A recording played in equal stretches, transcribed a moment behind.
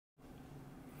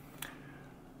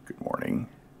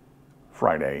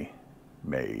Friday,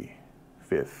 May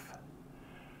 5th,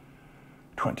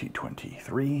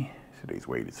 2023. Today's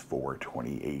weight is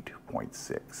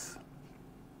 428.6.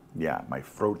 Yeah, my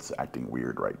throat's acting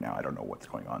weird right now. I don't know what's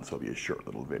going on, so it'll be a short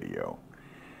little video.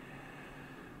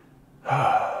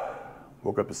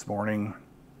 Woke up this morning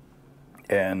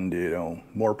and,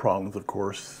 more problems, of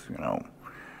course.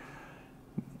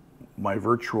 My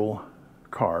virtual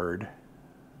card,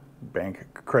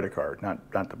 credit card,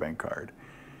 not the bank card,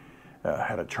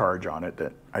 had a charge on it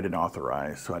that I didn't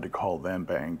authorize, so I had to call them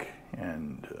bank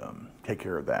and take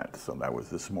care of that. So that was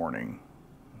this morning,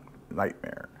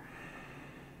 nightmare.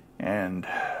 And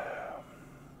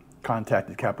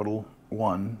contacted Capital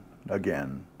One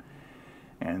again,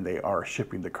 and they are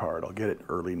shipping the card. I'll get it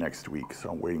early next week,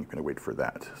 so I'm gonna wait for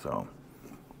that. So,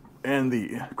 and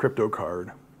the crypto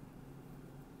card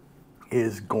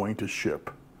is going to ship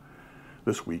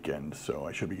this weekend, so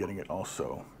I should be getting it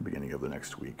also beginning of the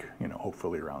next week,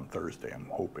 hopefully around Thursday. I'm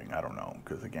hoping. I don't know,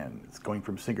 because again, it's going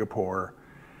from Singapore,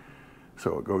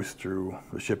 so it goes through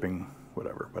the shipping,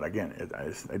 whatever. But again,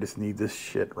 I just need this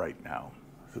shit right now.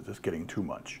 So it's just getting too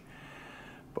much.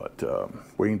 But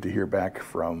waiting to hear back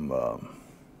from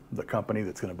the company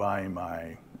that's going to buy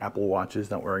my Apple Watches,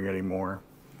 not wearing anymore,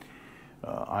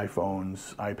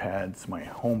 iPhones, iPads, my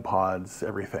HomePods,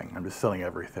 everything. I'm just selling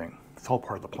everything. It's all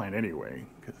part of the plan anyway,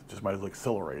 because it just might as well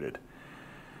accelerate it.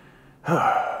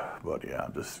 But yeah,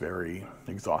 I'm just very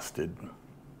exhausted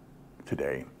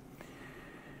today,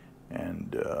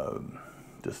 and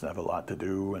just have a lot to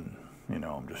do, and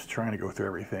I'm just trying to go through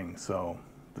everything. So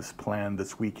this plan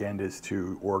this weekend is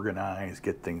to organize,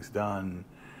 get things done,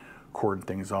 cordon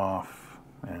things off,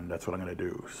 and that's what I'm going to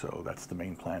do. So that's the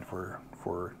main plan for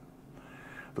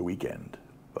the weekend.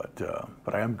 But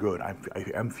I am good.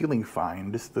 I'm feeling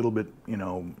fine. Just a little bit,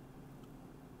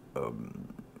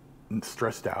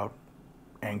 stressed out,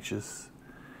 anxious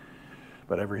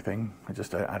about everything. I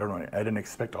don't know. I didn't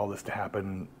expect all this to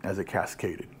happen as it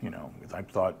cascaded. Because I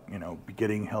thought,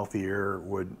 getting healthier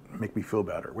would make me feel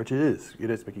better, which it is. It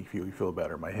is making you feel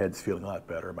better. My head's feeling a lot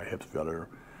better. My hips feel better,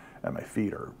 and my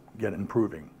feet are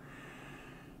improving.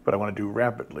 But I want to do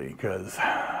rapidly because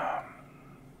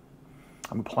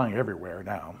I'm applying everywhere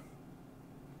now,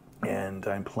 and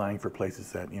I'm applying for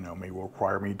places that may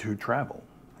require me to travel,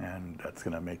 and that's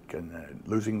going to make. And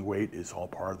losing weight is all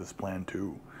part of this plan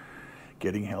too.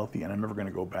 Getting healthy, and I'm never going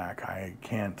to go back. I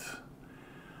can't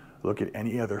look at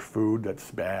any other food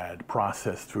that's bad,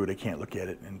 processed food. I can't look at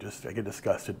it, and I get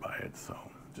disgusted by it. So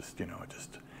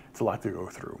it's a lot to go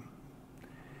through,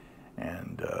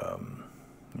 and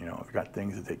I've got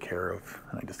things to take care of,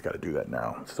 and I just got to do that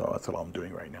now. So that's what I'm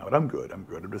doing right now. But I'm good. I'm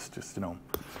just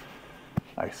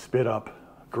I spit up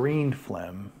green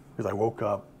phlegm because I woke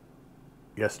up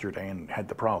yesterday and had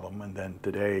the problem, and then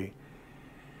today,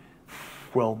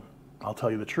 well, I'll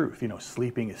tell you the truth.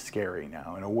 Sleeping is scary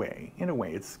now in a way. In a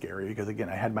way, it's scary because, again,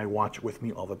 I had my watch with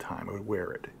me all the time. I would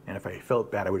wear it, and if I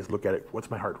felt bad, I would just look at it.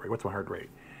 What's my heart rate? What's my heart rate?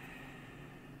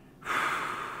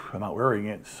 I'm not wearing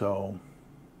it, so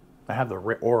I have the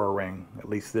Aura ring, at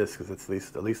least this, because at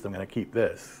least I'm going to keep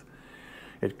this.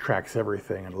 It tracks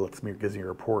everything and gives me a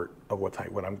report of what I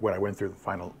went through the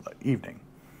final evening.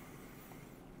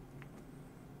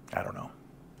 I don't know,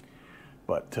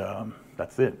 but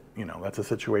that's it. That's a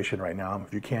situation right now.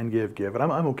 If you can give, and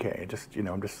I'm okay.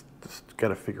 I'm just got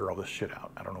to figure all this shit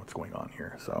out. I don't know what's going on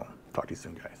here. So talk to you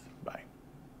soon, guys.